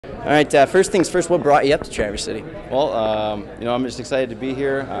All right, first things first, what brought you up to Traverse City? Well, I'm just excited to be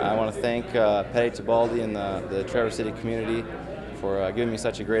here. I want to thank Patty Tibaldi and the Traverse City community for giving me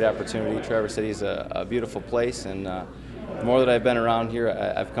such a great opportunity. Traverse City is a beautiful place, and the more that I've been around here,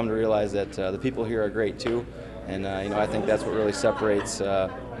 I've come to realize that the people here are great too. And I think that's what really separates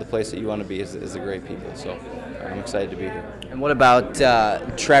the place that you want to be is the great people. So I'm excited to be here. And what about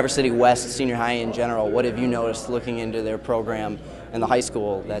Traverse City West Senior High in general? What have you noticed looking into their program and the high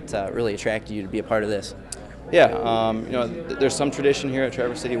school that really attracted you to be a part of this? Yeah, there's some tradition here at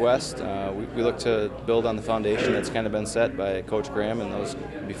Traverse City West. We look to build on the foundation that's kind of been set by Coach Graham and those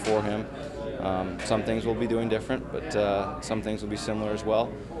before him. Some things we'll be doing different, but some things will be similar as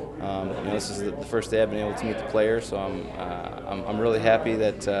well. This is the first day I've been able to meet the players, so I'm really happy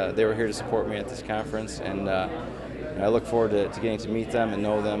that they were here to support me at this conference, and I look forward to getting to meet them and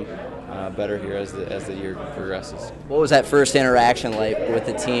know them better here as the year progresses. What was that first interaction like with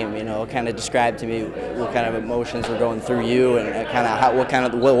the team? Kind of describe to me what kind of emotions were going through you,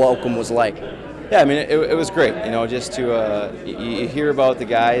 and what welcome was like. Yeah, I mean, it was great, just to you hear about the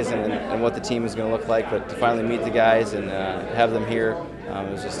guys and what the team is going to look like, but to finally meet the guys and have them here,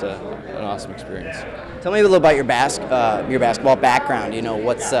 it was just an awesome experience. Tell me a little about your basketball background.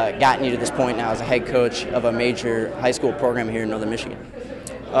 What's gotten you to this point now as a head coach of a major high school program here in Northern Michigan?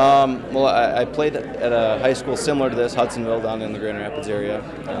 Well, I played at a high school similar to this, Hudsonville, down in the Grand Rapids area.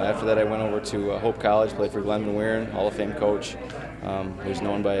 After that, I went over to Hope College, played for Glenn Van Weeren, Hall of Fame coach, who's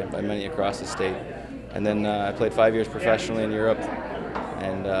known by many across the state. And then I played 5 years professionally in Europe,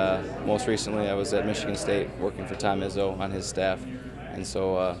 and most recently I was at Michigan State working for Tom Izzo on his staff. And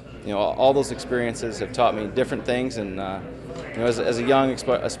so, all those experiences have taught me different things, and as a young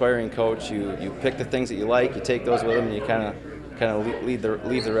aspiring coach, you pick the things that you like, you take those with them, and you kind of leave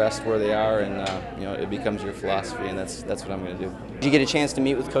the rest where they are, and it becomes your philosophy, and that's what I'm going to do. Did you get a chance to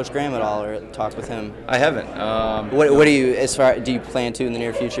meet with Coach Graham at all, or talk with him? I haven't. What do you do you plan to in the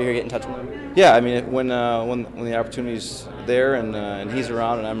near future here get in touch with him? Yeah, I mean when the opportunity's there and he's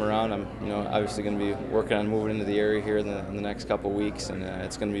around and I'm around, I'm obviously going to be working on moving into the area here in the next couple of weeks, and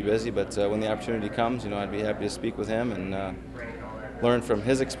it's going to be busy. But when the opportunity comes, I'd be happy to speak with him and learn from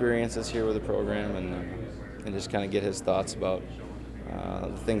his experiences here with the program and just kind of get his thoughts about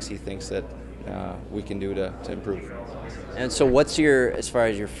the things he thinks that we can do to improve. And so what's as far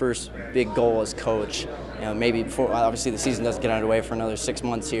as your first big goal as coach, maybe before, obviously the season doesn't get underway for another 6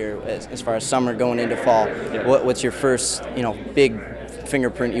 months here, as far as summer going into fall, yeah. What's your first, big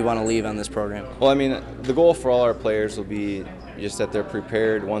fingerprint you want to leave on this program? Well, I mean, the goal for all our players will be just that they're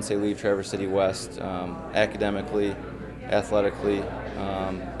prepared once they leave Traverse City West, academically, athletically,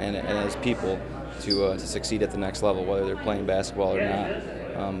 and as people, to succeed at the next level, whether they're playing basketball or not.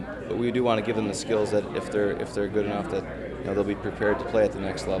 But we do want to give them the skills that if they're good enough, that they'll be prepared to play at the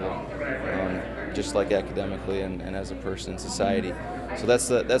next level, just like academically and as a person in society. So that's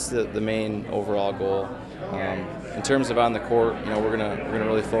the main overall goal. In terms of on the court, we're gonna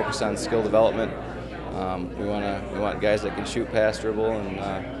really focus on skill development. We want guys that can shoot, pass, dribble,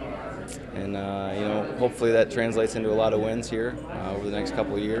 and hopefully that translates into a lot of wins here over the next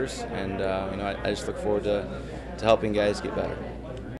couple of years. And I just look forward to helping guys get better.